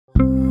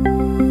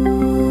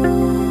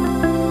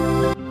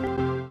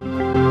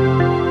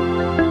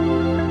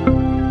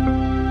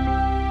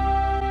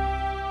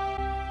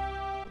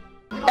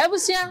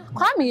Ebusia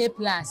Kwane A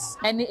Plus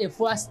any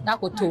Afua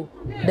Akoto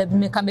the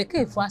make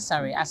Afua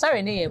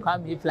asare ne ye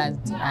Kwane A Plus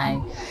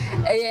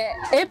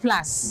A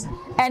Plus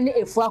any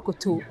Afua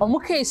Akoto omu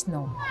case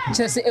no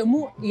kyerese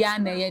emu ya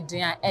na ye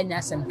dan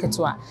enya sem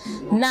ketwa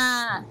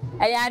na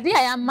ayade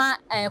ayama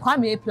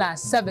Kwane A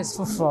Plus service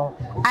for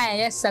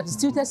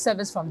substituted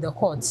service from the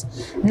court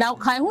now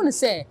kan hu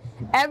say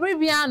every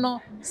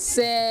biano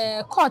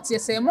say court ye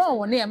say mo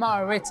won e ma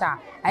orita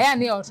aya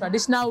na your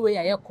traditional way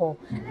ayeko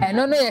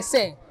no ye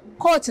say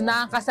court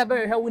na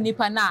kasabere hwe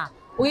nipa na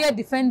we are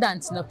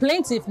defendant no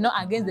plaintiff no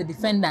against the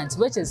defendant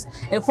which is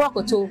Afua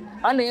Akoto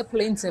only a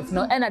plaintiff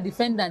no and a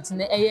defendant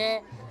na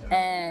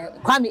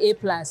Kwane A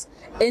Plus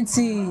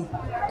enti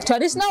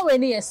traditional way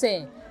ni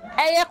say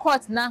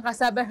court na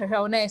kasabere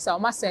hwe na say o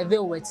ma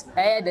serve with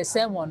the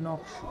same one no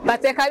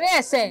but e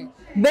can say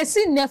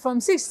besi from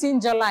 16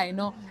 July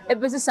no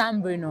ebesi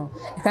sambre no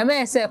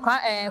can say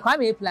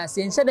Kwane A Plus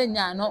en shede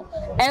nya no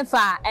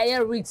emfa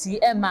riti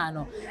ema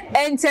no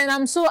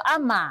entenam so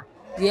ama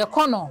the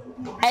econo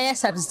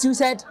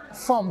substituted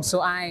form so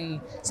I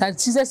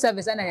substituted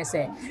service and I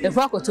say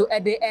Afua Akoto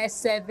the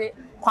serve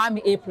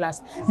Kwane A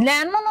Plus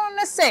na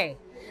no say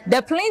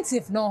the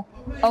plaintiff no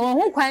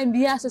who kwan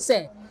bia so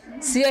say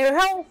si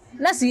ehw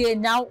na si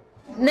enyaw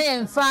na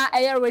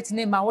emfa rate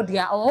name ma wo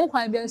dia who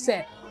kwan bia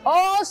say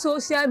all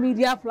social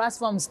media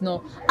platforms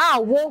no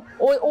wo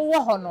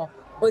ho no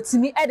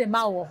otimi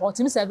edema wo ho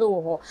otimi serve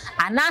wo ho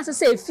anase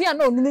say fia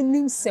na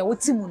onunim se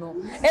wotimu no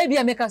e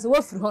bia make us wo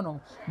free ho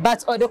no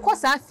but or the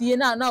course afie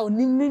na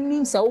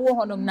onunim se wo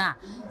ho no na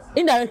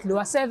indirectly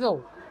wa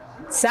serve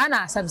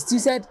sana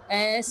substituted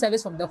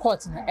service from the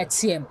court na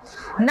ATM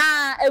na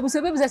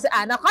ebusebe say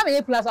na Kwane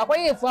A Plus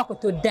akoye Afua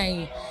Akoto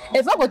dan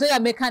Afua Akoto ya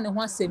make ne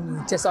ho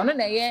asemi che so no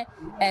na ye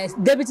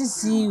deputy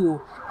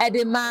CEO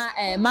edema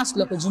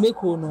Maslow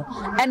Jumeko no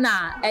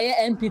na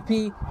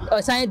NPP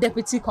or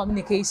deputy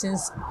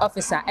communications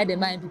officer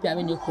edema NPP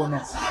amenyeko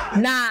no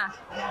na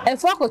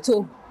Afua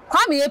Akoto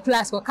Kwane A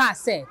Plus ko ka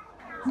say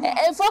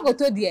Afua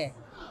Akoto de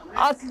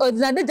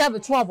na de job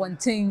to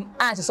abonten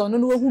so no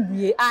no hu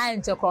bie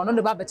nche kro no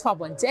de ba beto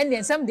abonten and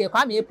ensem de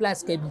Kwane A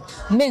Plus ka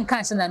bi men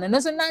kan se na no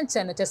so na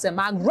nche no chese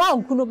ma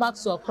ground kuno max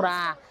so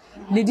kra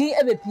ne di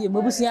ebepie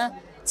mabusia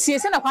tie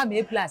se na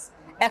Kwane A Plus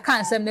e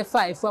kan sem ne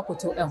 5 Afua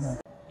Akoto ho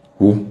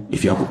wo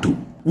Afua Akoto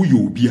wo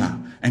yo obi a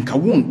enka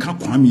wo nka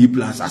Kwane A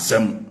Plus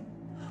asem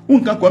wo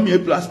nka Kwane A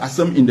Plus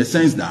asem in the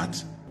sense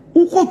that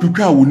wo ko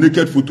twitwa wo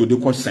naked photo de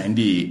ko send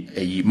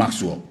e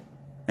Maxwell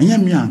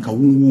enya mi anka wo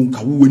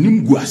nka wo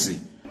nim guase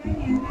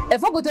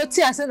Afua Akoto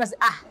ti asem na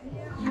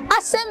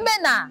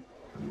asembe na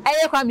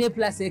Kwane A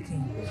Plus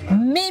ekin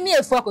me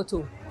Afua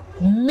Akoto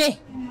me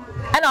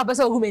ana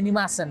obesa ogu meni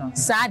mase no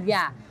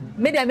sadia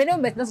media me no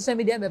met na social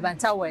media me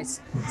banta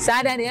words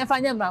sadia na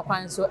yemfa nyamra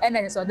kwan so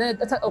ena so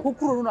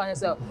okukuru no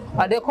so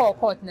ade call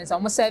court na so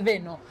mo survey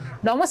no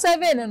na mo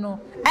survey no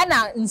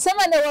ena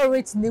nsema na we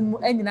rate nim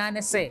anyina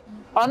ne say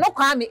ono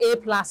Kwane A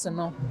Plus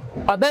no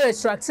obe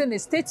retracting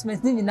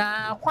statement ni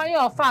nyina kwan ye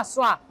ofa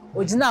so a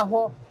ogina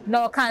ho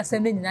na o kan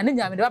sem ni nyina ne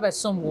nyame de ba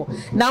besom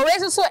na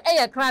we so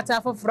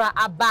krata fofora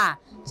aba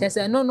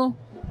chese no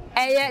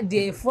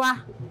de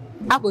Afua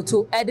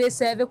Akoto ede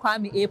serve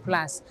Kwane A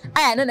Plus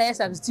aya no na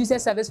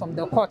substituted service from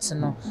the court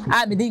no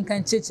me din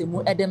kan cheche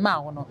mu ede ma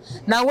wo no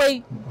na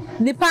we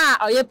nipa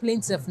oye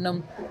plaintiff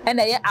no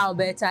na ye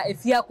Alberta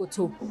Afua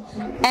Akoto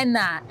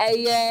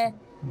na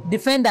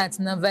defendant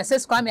no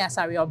versus Kwame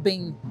Asare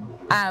Obin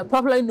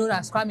popularly known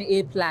as Kwane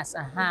A Plus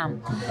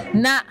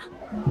na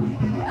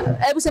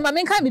ebuse ma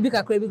menkan bibi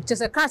kakra bi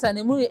chese kasa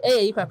na mu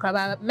kakra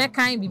ba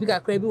mekan bibi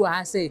kakra bi wa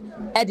ha say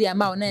e de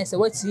ama na say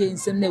watie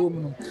nsem na ewo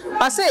mu no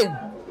I say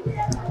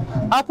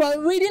upon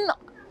reading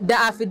the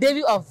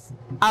affidavit of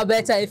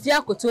Alberta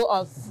Afua Akoto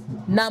of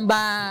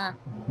number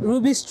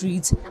Ruby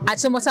Street at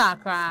Chemota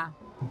Accra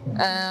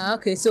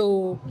okay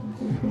so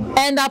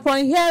and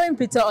upon hearing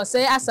Peter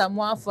Osei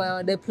Asamoah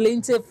for the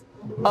plaintiff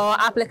or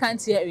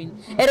applicant hearing,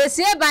 it is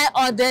hereby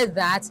ordered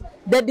that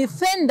the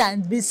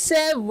defendant be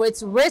served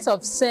with writ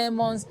of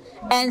summons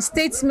and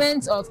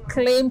statement of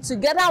claim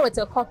together with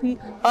a copy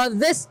of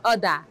this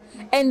order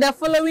in the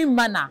following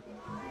manner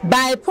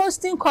by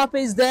posting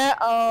copies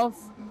thereof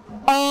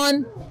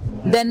on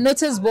the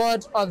notice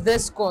board of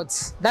this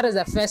court. That is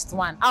the first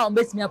one. I'll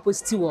make me a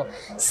post.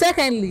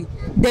 Secondly,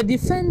 the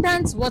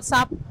defendant's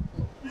WhatsApp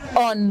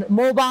on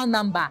mobile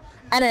number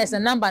and there's a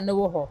number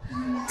no.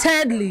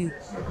 Thirdly,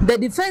 the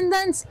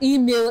defendant's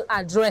email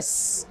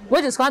address,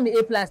 which is Kwane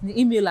A Plus, the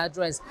email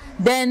address.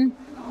 Then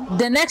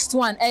the next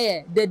one,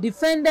 the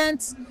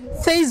defendant's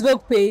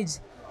Facebook page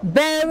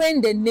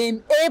bearing the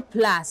name A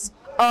Plus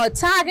or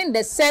tagging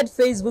the said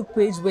Facebook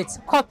page with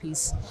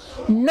copies.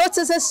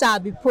 Notices shall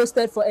be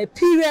posted for a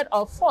period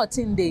of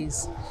 14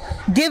 days,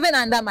 given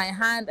under my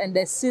hand and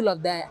the seal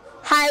of the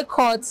High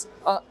Court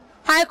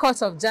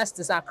of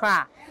Justice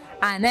Accra.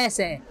 And I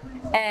say,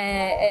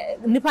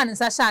 Nipan in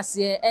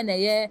Sashas, and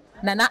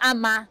Nana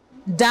Ama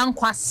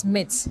Dankwa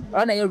Smith,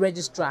 or a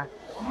registrar.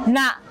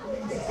 Now,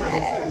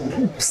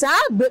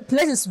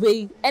 places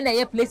way,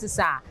 and places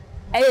are.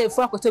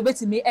 Afua Akoto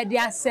betimi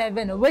edia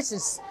 7 which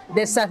is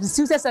the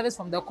substituted service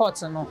from the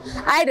court no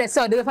either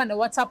say they find the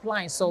WhatsApp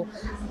line so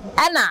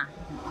ana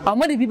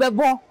omodi bi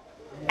bebo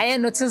aye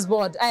notice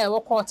board aye wo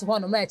court ho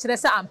no ma kire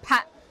say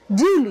ampa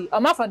duly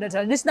oma for the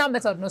traditional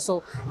method no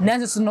so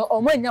nanso no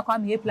omanya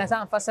Kwame A Plus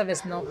amfa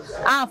service no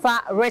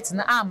amfa rate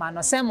na ama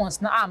no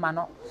sermons na ama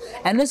no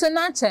eno so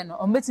na che no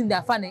ometin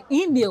da fa na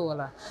email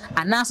la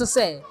anaso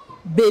say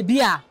baby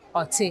a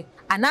ote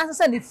anaso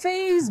say the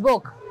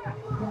Facebook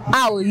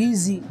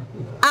easy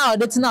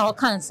the tina o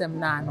cancel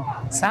na no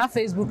sa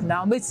Facebook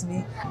na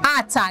ometimi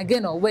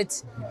tag no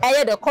with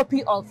the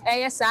copy of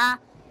sa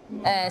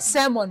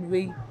sermon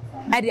we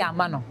e dey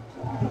ama no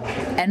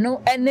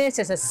eno ene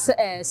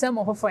say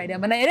sermon for Friday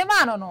na ere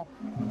ma no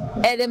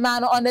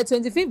on the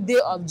 25th day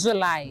of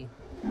July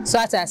so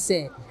as I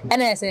say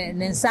ene say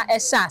nensa e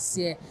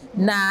hye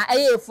na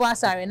efu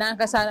asare na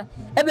nkasa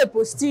e be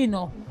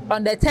postino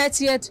on the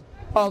 30th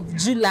of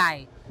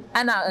July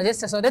and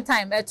just so the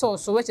time at all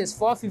so which is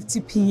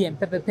 4:50 p.m.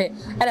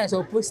 and I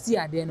so post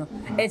here there no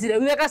and the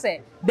we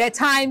say the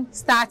time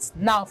starts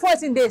now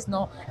 14 days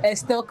no is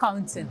still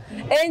counting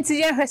and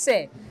you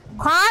say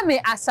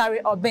Kwame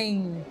asare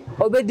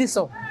obedi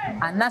so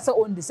and that's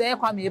on the say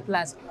Kwame A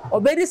Plus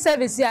obedi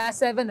service here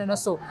 7 and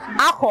so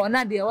akọ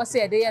na de we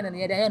say dey na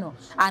no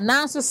and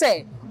now so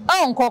say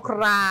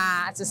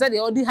onkokra to say the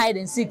all hide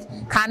and seek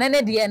can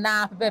na de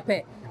na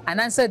pepe and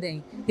answer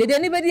then did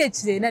anybody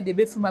actually na de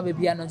be from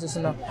baby anon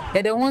so no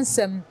they dey won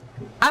sem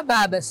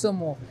aba so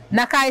mo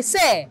na kai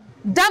say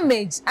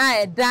damage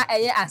da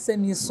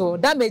asemi so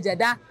damage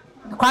da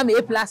Kwame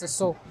A Plus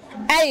so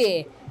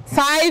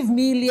 5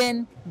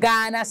 million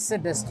Ghana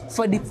cedis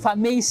for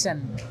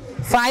defamation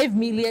 5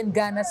 million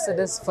Ghana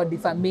cedis for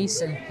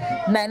defamation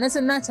na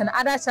national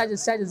other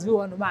charges we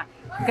want ma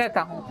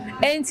keka ho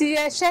enti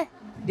ye hye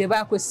de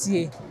ba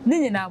kwasie ni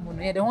nyina mu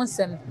no ye de won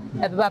sem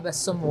e ba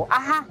so mo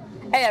aha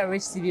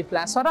Rich TV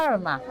Plus. So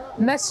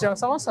make sure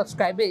so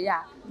subscribe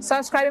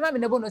subscribe me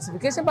the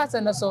notification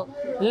button so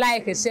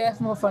like share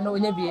more for no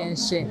nya bi en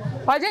share.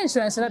 Oje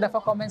insurance na da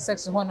for comment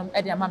section honum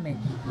e dey amame.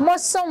 Mo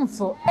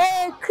somfo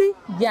kri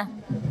ya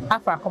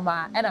afa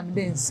koma e na me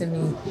dey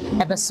nsemi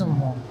e besom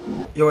ho.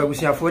 Yo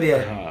ebusuafo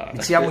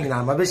de tia mo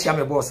nyina ma be sia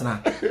me boss na.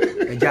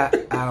 Eja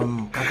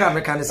kakra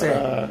me kan say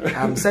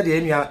said the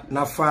enua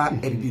na fa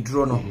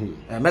ebiduro no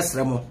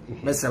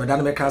mesrem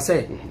dan me kan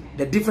say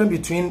the difference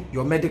between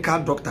your medical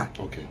doctor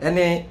and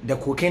the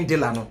cocaine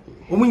dealer no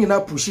omu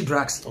nyina pushy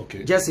drugs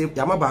just say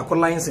yama ba ko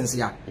license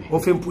ya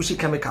ofem pushy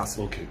chemicals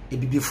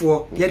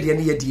ebibifo ye de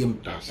ne yediem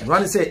and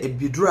one say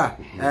ebiduro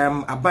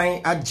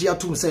aban agye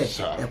atum say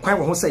kwan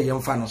wo ho say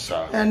yemfa no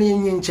ene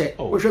nyinche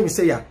wo hwe mi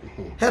say ya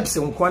helps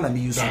nko na me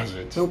use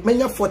so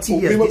menya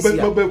 40 years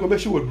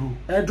this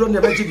year drone ne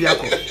ba ji bia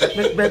ko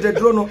be the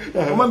drone no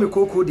o ma me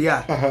koko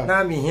dia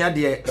na me hia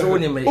de so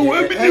woni me no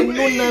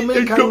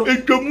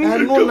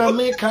na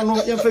me kanu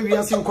ye fa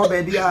wiase nko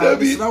ba bia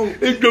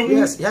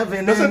yes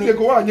heaven na se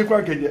ko wa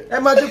nyekwa kenye e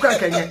ma jekwa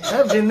kenye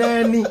heaven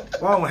na ni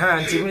wa ho ha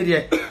anti me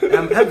de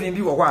heaven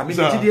bi wo ho a me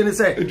ji die ne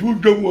se etu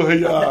dwam wo ha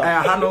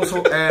ya ha no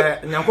so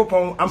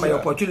nyankopon ama your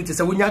opportunity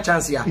se wonya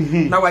chance ya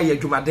na wa ye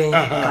adwumaden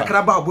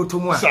kakra ba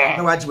obotomu a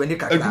na wa ji wani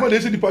kakra adwuma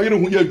de se dipa yere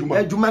ho ya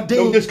adwumaden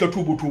no geska tu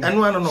obotomu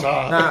eno ano no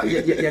na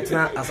ye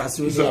tena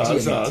asase o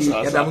ji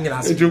ya da mu nyina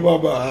ase